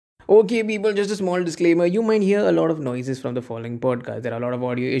Okay, people, just a small disclaimer. You might hear a lot of noises from the following podcast. There are a lot of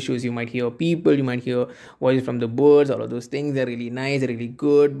audio issues. You might hear people, you might hear voices from the birds, all of those things. They're really nice, they're really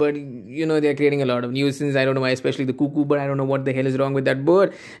good, but they're creating a lot of nuisance. I don't know why, especially the cuckoo bird. I don't know what the hell is wrong with that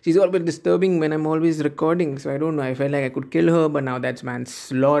bird. She's always disturbing when I'm always recording. So I don't know. I felt like I could kill her, but now that's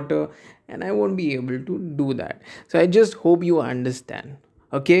manslaughter, and I won't be able to do that. So I just hope you understand.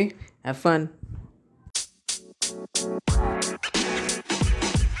 Okay? Have fun.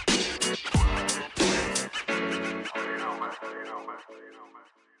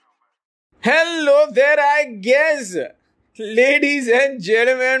 Hello there, I guess. Ladies and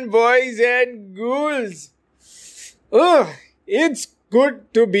gentlemen, boys and ghouls. Oh, it's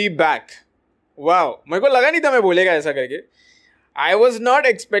good to be back. Wow, मेरे को लगा नहीं था मैं बोलेगा ऐसा करके. I was not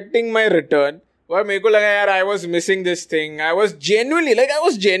expecting my return. और मेरे को लगा यार, I was missing this thing. I was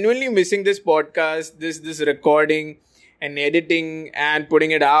genuinely missing this podcast, this recording and editing and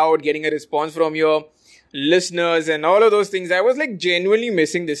putting it out, getting a response from your listeners and all of those things. I was like genuinely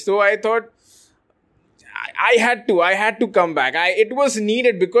missing this. So I thought I had to come back. It was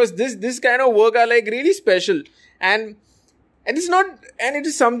needed because this kind of work are like really special and it's not, and it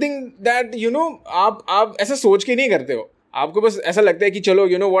is something that आप ऐसा सोच के नहीं करते हो. आपको बस ऐसा लगता है कि चलो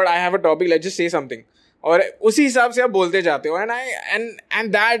what, I have a topic, let's just say something, और उसी हिसाब से आप बोलते जाते हो.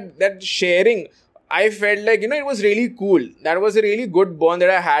 And that sharing, I felt like it was really cool. That was a really good bond that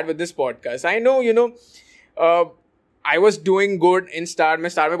I had with this podcast. I know I was doing good in start. मैं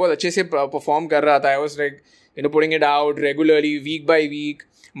start में बहुत अच्छे से perform कर रहा था. I was like putting it out regularly, week by week,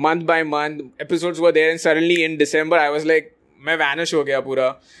 month by month. Episodes were there, and suddenly in December I was like, मैं vanish हो गया पूरा.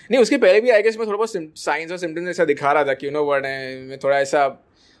 नहीं, उसके पहले भी आई गेस मैं थोड़ा बहुत साइंस और सिम्टम्स ऐसा दिखा रहा था कि वर्ड है, मैं थोड़ा ऐसा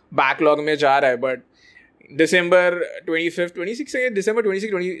बैकलॉग में जा रहा है. But December 25th, 26th, December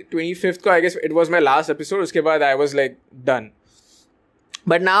 26th, 25th को I guess it was my last episode. उसके बाद I was like done.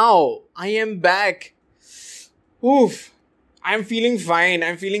 But now I am back. Oof. I'm feeling fine.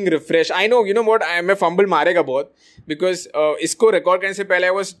 I'm feeling refreshed. I know, what, मैं fumble मारेगा बहुत because इसको record करने से पहले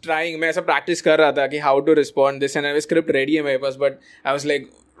I was trying, मैं ऐसा practice कर रहा था कि how to respond this, and I was script ready है मेरे पास, but I was like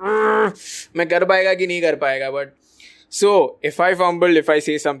मैं कर पाएगा कि नहीं कर पाएगा. But so if I fumble, if I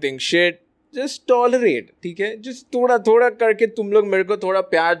say something shit, just tolerate, ठीक है? Just थोड़ा करके तुम लोग मेरे को थोड़ा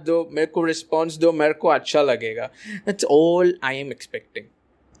प्यार दो, मेरे को response दो, मेरे को अच्छा लगेगा. That's all I am expecting.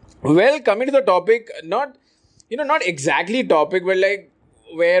 Well, coming to the topic, not exactly topic, but like,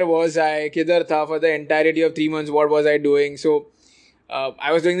 where was I? Kidhar tha for the entirety of 3 months? What was I doing? So,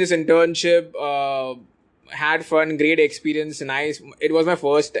 I was doing this internship, had fun, great experience, nice. It was my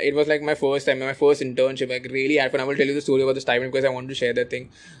first time, my first internship. Like, really had fun. I will tell you the story about this time because I want to share that thing.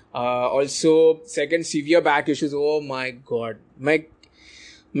 Also, second, severe back issues. Oh my God.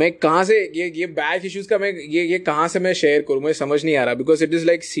 मैं कहाँ से ये back issues का ये कहाँ से मैं share करूँ, मुझे समझ नहीं आ रहा, because it is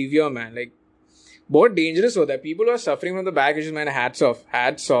like severe, man. Like, बहुत dangerous होता है. People who are suffering from the back issues, man, hats off.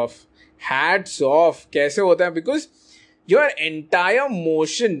 कैसे होता है? Because your entire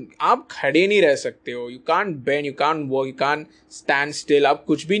motion, आप खड़े नहीं रह सकते हो. You can't bend, you can't walk, you can't stand still. आप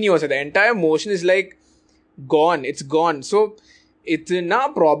कुछ भी नहीं हो सकता. Entire motion is like gone. It's gone. So इतना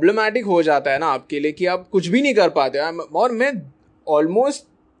problematic हो जाता है ना आपके लिए कि आप कुछ भी नहीं कर पाते. और मैं almost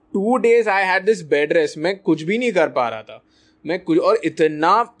 2 days I had this bed rest. मैं कुछ भी नहीं कर पा रहा था. और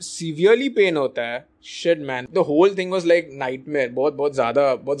इतना सीवियरली पेन होता है. Shit man, the whole thing was like nightmare. बहुत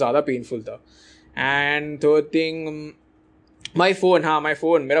ज़्यादा पेनफुल था. And third thing, my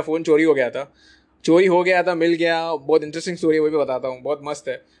phone, मेरा फ़ोन चोरी हो गया था, मिल गया. बहुत इंटरेस्टिंग स्टोरी है, वो भी बताता हूँ. बहुत मस्त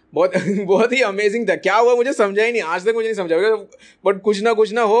है, बहुत ही अमेजिंग था. क्या हुआ मुझे समझा ही नहीं, आज तक मुझे नहीं समझा. बट कुछ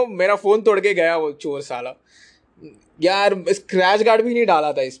ना हो, मेरा फ़ोन तोड़ के गया वो चोर साला. यार, स्क्रैच गार्ड भी नहीं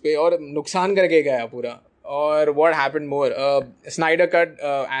डाला था इस पर और नुकसान करके गया पूरा. Or what happened more? Snyder Cut,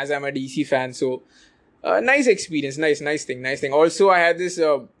 as I'm a DC fan, so nice experience, nice thing. Also, I had this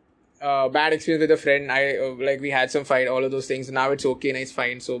bad experience with a friend. We had some fight, all of those things. Now it's okay, nice,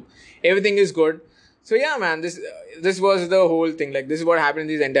 fine. So everything is good. So yeah, man, this was the whole thing. Like, this is what happened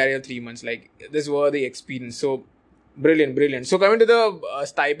in these entire 3 months. Like, this were the experience. So brilliant. So coming to the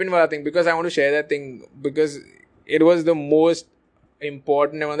stipend wala thing, because I want to share that thing because it was the most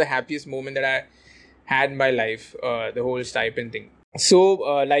important and one of the happiest moment that I had in my life, the whole stipend thing. So,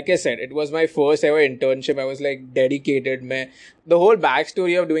 like I said, it was my first ever internship. I was like dedicated. The whole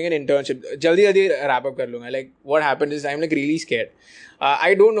backstory of doing an internship, jaldi wrap up kar lunga. Like, what happened is I'm like really scared.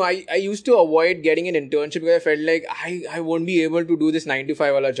 I don't know. I used to avoid getting an internship because I felt like I won't be able to do this 9 to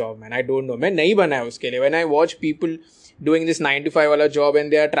 5 wala job, man. I don't know. मैं नहीं बना है उसके लिए. When I watch people doing this 9 to 5 wala job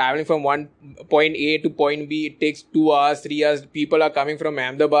and they are traveling from one point A to point B, it takes 2 hours, 3 hours. People are coming from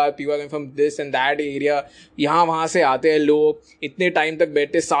Ahmedabad, people are coming from this and that area. यहाँ वहाँ से आते हैं लोग, इतने time तक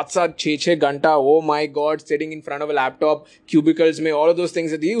बैठते 7-6 घंटा, oh my god, sitting in front of a laptop, cubicles में, all of those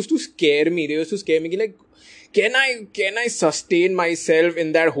things, they used to scare me. They used to scare me like, can I sustain myself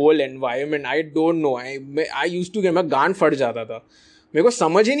in that whole environment? I don't know. I used to get, मैं गान फट जाता था, मेरे को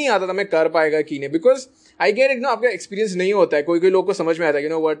समझ ही नहीं आता था मैं कर पाएगा कि नहीं, बिकॉज आई गेट इट ना, आपका एक्सपीरियंस नहीं होता है, कोई कोई लोग को समझ में आता है, यू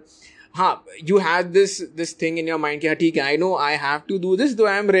नो व्हाट, हाँ, you have this thing in your mind कि हाँ ठीक है, I know I have to do this, though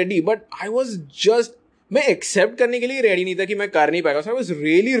I am ready, but I was just, मैं एक्सेप्ट करने के लिए रेडी नहीं था कि मैं कर नहीं पाएगा. So I was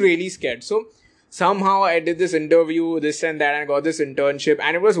really really scared. So somehow I did this interview, this and that, and I got this internship,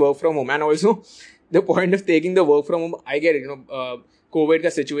 and it was work from home. And also the point of taking the work from home, I get it, you know, COVID ka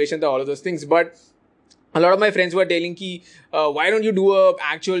situation tha, all of those things, but a lot of my friends were telling ki, why don't you do a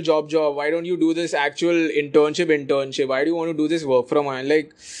actual job, why don't you do this actual internship, why do you want to do this work from home?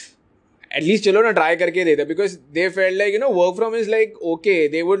 Like, at least chalo na, try karke deta, because they felt like, you know, work from is like, okay,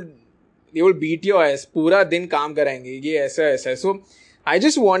 they would beat your ass, pura din kaam karayenge, ye aisa. So I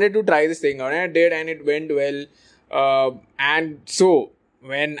just wanted to try this thing out, and I did, and it went well. And so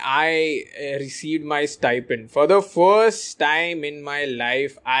when I received my stipend for the first time in my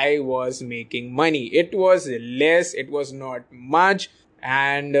life, I was making money. It was less, it was not much.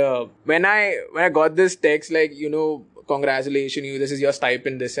 And when I got this text, like, you know, congratulations, this is your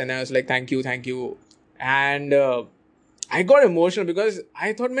stipend, this, and I was like, thank you. And I got emotional because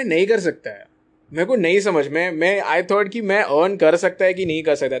I thought मैं नहीं कर सकता है, मेरे को नहीं समझ मैं आई थॉट कि मैं अर्न कर सकता है कि नहीं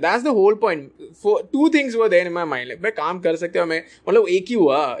कर सकता. That's the whole point. For two things were there in my mind, like मैं काम कर सकता हूँ, मैं मतलब एक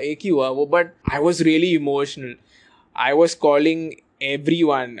ही हुआ वो. But I was really emotional. I was calling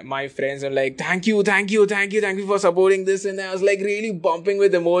everyone, my friends, are like, thank you for supporting this, and I was like really bumping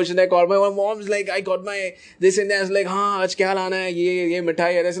with emotion. I called my mom's like, I got my this, and I was like, हाँ आज क्या लाना है, ये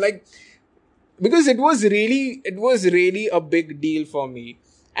मिठाई है. It's like, because it was really a big deal for me.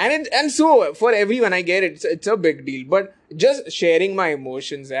 And so for everyone, I get it, it's a big deal, but just sharing my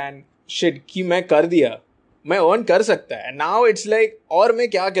emotions and shit कि मैं कर दिया, मैं earn कर सकता है. Now it's like, और मैं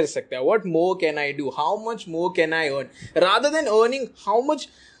क्या कर सकता है, what more can I do, how much more can I earn, rather than earning,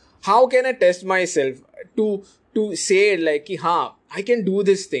 how can I test myself to say like कि हाँ I can do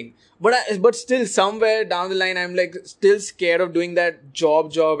this thing. But still somewhere down the line, I'm like still scared of doing that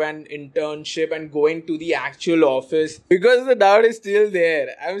job and internship and going to the actual office, because the doubt is still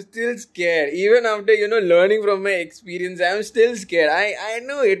there. I'm still scared. Even after, you know, learning from my experience, I'm still scared. I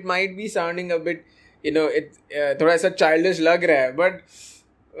know it might be sounding a bit, you know, it thoda sa childish lag raha hai, but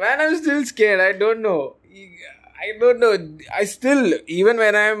man, I'm still scared. I don't know. I still, even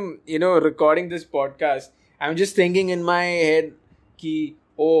when I'm, you know, recording this podcast, I'm just thinking in my head ki,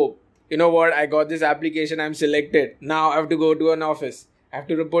 oh, you know what, I got this application, I'm selected. Now I have to go to an office. I have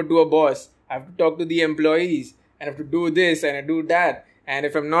to report to a boss. I have to talk to the employees. And I have to do this and I do that. And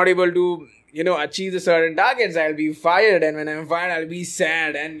if I'm not able to, you know, achieve the certain targets, I'll be fired. And when I'm fired, I'll be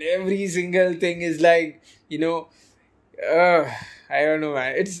sad. And every single thing is like, you know, I don't know,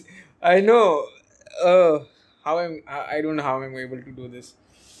 man. I know, I don't know how I'm able to do this.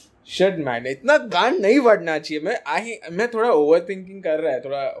 Shit man, इतना गांड नहीं बढ़ना चाहिए. मैं थोड़ा over thinking कर रहा है,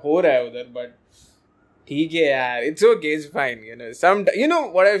 थोड़ा हो रहा है उधर, बट ठीक है यार, it's okay, it's fine, you know. You know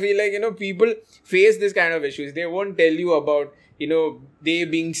what I feel like, you know, people face this kind of issues. They won't tell you about, you know, they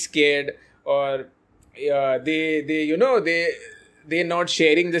being scared, or they're not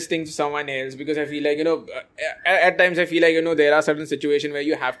sharing this thing to someone else, because I feel like, you know, at times I feel like, you know, there are certain situations where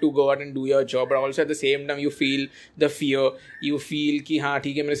you have to go out and do your job, but also at the same time you feel the fear, you feel कि हाँ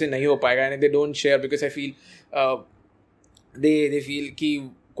ठीक है मेरे से नहीं हो पाएगा, and they don't share because I feel they feel कि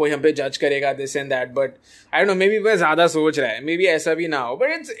कोई हम पे judge करेगा, this and that. But I don't know, maybe मैं ज़्यादा सोच रहा है, maybe ऐसा भी ना हो,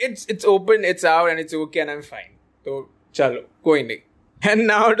 but it's open, it's out, and it's okay, and I'm fine. तो चलो कोई नहीं. And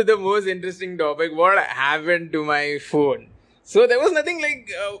now to the most interesting topic, what happened to my phone. So there was nothing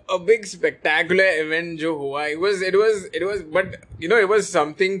like a big spectacular event jo hua. It was, but you know, it was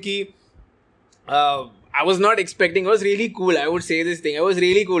something ki I was not expecting. It was really cool. I would say this thing. It was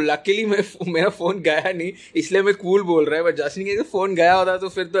really cool. Luckily, मेरा phone गया नहीं, इसलिए मैं cool बोल रहा है. But just in case phone गया होता तो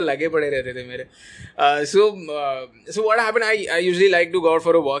फिर तो लगे पड़े रहते थे मेरे. So what happened? I usually like to go out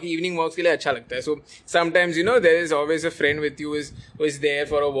for a walk. Evening walks के लिए अच्छा लगता है. So sometimes, you know, there is always a friend with you who is there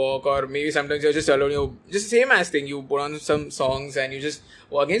for a walk, or maybe sometimes you're just alone. You just same as thing. You put on some songs and you just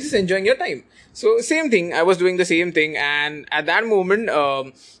walking, just enjoying your time. So same thing. I was doing the same thing, and at that moment.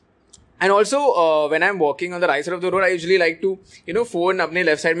 And also, when I'm walking on the right side of the road, I usually like to, you know, phone अपने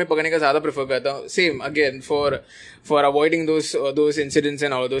left side में पकड़ने का ज़्यादा prefer करता हूँ. Same again for avoiding those incidents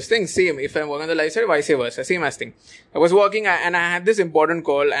and all those things. Same if I'm walking on the left side, vice versa. Same as thing. I was walking and I had this important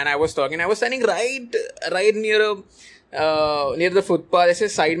call, and I was talking. I was standing right near the footpath. ऐसे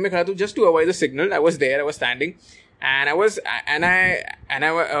side में खड़ा था just to avoid the signal. I was there. I was standing. And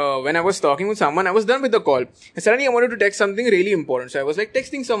when I was talking with someone, I was done with the call. And suddenly I wanted to text something really important. So I was like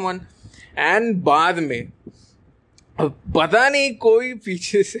texting someone. And बाद में पता नहीं कोई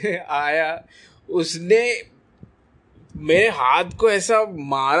पीछे से आया, उसने मेरे हाथ को ऐसा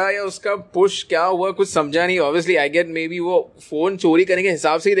मारा या उसका पुश क्या हुआ कुछ समझा नहीं. ऑब्वियसली आई गेट मे बी वो फोन चोरी करने के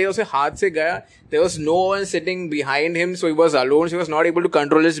हिसाब से ही देखा, उसे हाथ से गया. There was no one sitting behind him, so he was alone, so he was not able to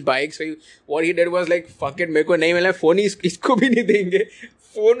control his bike. So what he did was like fuck it, मेरे को नहीं मिला फोन, इसको भी नहीं देंगे.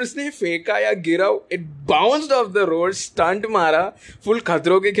 फोन उसने फेंका या गिरा, it bounced off the road, stunt मारा, फुल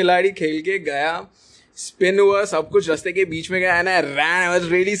खतरों के खिलाड़ी खेल के गया, स्पिन हुआ, सब कुछ रास्ते के बीच में गया. And I ran, I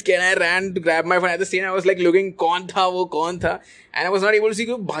was really scared, I ran to grab my phone. At the same I was like looking कौन था, and I was not able to see,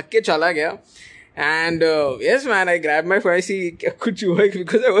 भाग के चला गया. And yes man, I grab my phone, आई सी क्या कुछ हुआ,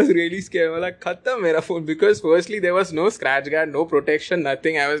 because I was really scared. मतलब खत्म मेरा phone, because firstly there was no scratch guard, no protection,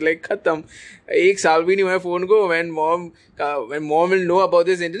 nothing. I was like खत्म. 1 साल भी नहीं हुआ फोन को. when mom will know about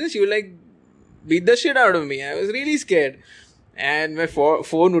this incident, she will like beat the shit out of me. I was really scared. And मैं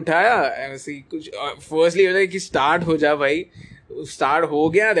phone उठाया, ऐसे कुछ फर्स्टली कि स्टार्ट हो जा भाई. स्टार्ट हो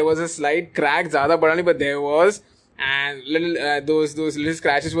गया. There was a slight crack, ज़्यादा बड़ा नहीं, but there was, and little those little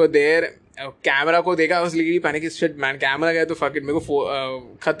scratches were there. Camera को देखा, उस literally panic, shit man, camera गया तो फक इट, मेरे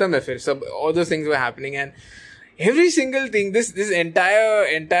को खत्म है फिर सब. All those things were happening, and every single thing, this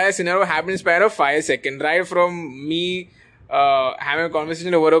entire scenario happened in span of 5 seconds, right from me having a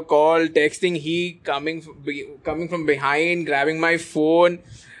conversation over a call, texting, he coming from behind, grabbing my phone,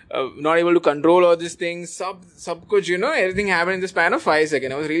 not able to control all these things, sab kuch, everything happened in the span of 5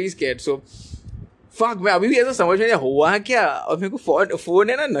 seconds. I was really scared. So fuck, मैं अभी भी ऐसा समझ में नहीं हुआ क्या. और मेरे को फोन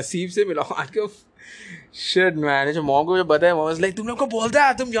है ना नसीब से मिला आज के. शिट मैन, जो मॉम को जो बताया, मॉम वाज लाइक, तुम लोग को बोलता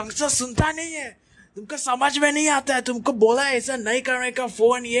है, तुम यंगस्टर सुनता नहीं है, तुमको समझ में नहीं आता है, तुमको बोला ऐसा नहीं करने का,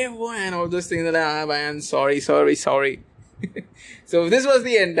 फोन ये वो, and all those things. I am sorry. So this was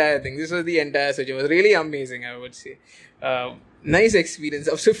the entire thing. This was the entire situation. It was really amazing, I would say. Nice experience.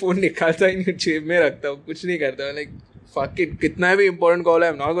 अब से फोन निकालता ही नहीं, जेब में रखता हूँ, कुछ नहीं करता हूँ. Like fuck it, कितना भी important call है,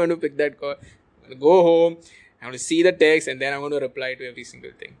 I'm not going to pick that call. I'm going to go home, I'm going to see the text, and then I'm going to reply to every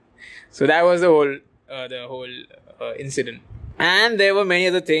single thing. So that was the whole incident. And there were many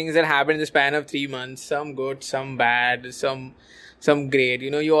other things that happened in the span of 3 months. Some good, some bad, some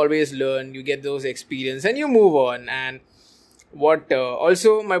great. You always learn, you get those experience, and you move on. And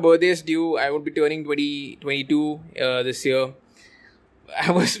also my birthday is due. I would be turning 22 this year.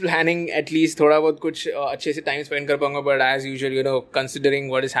 I was planning at least थोड़ा बहुत कुछ अच्छे से time spend कर पाऊंगा, but as usual, considering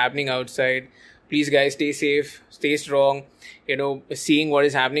what is happening outside, please guys, stay safe, stay strong. Seeing what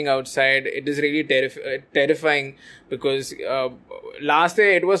is happening outside, it is really terrifying, because last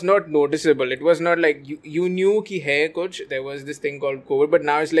year it was not noticeable. It was not like you knew कि है कुछ, there was this thing called COVID, but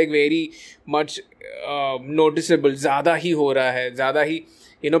now it's like very much noticeable. ज़्यादा ही हो रहा है, ज़्यादा ही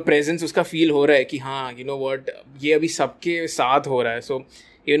presence उसका feel हो रहा है कि हाँ, what, ये अभी सबके साथ हो रहा है. So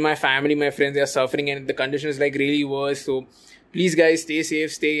even my family, my friends, they are suffering, and the condition is like really worse. So please guys, stay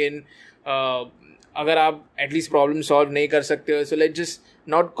safe, stay in. अगर आप एटलीस्ट प्रॉब्लम सॉल्व नहीं कर सकते हो, so let's just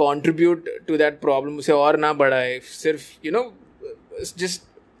not contribute to that problem, उसे और ना बढ़ाए. सिर्फ जस्ट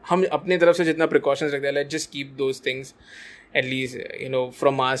हम अपने तरफ से जितना प्रिकॉशंस रखते हैं, let's just keep those things at least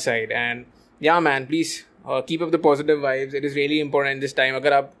from our side. And yeah man, please keep up the positive vibes. It is really important in this time.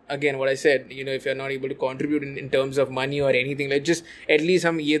 Agar aap, again, what I said, if you're not able to contribute in terms of money or anything, let's just at least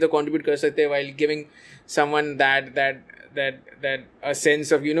hum ye to contribute kar sakte while giving someone that a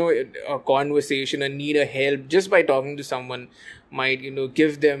sense of a conversation, a need, a help, just by talking to someone might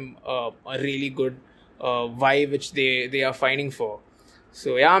give them a really good vibe which they are finding for.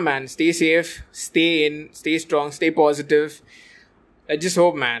 So yeah man, stay safe, stay in, stay strong, stay positive. Let's just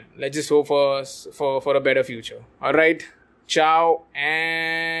hope, man. Let's just hope for a better future. All right. Ciao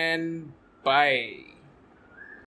and bye.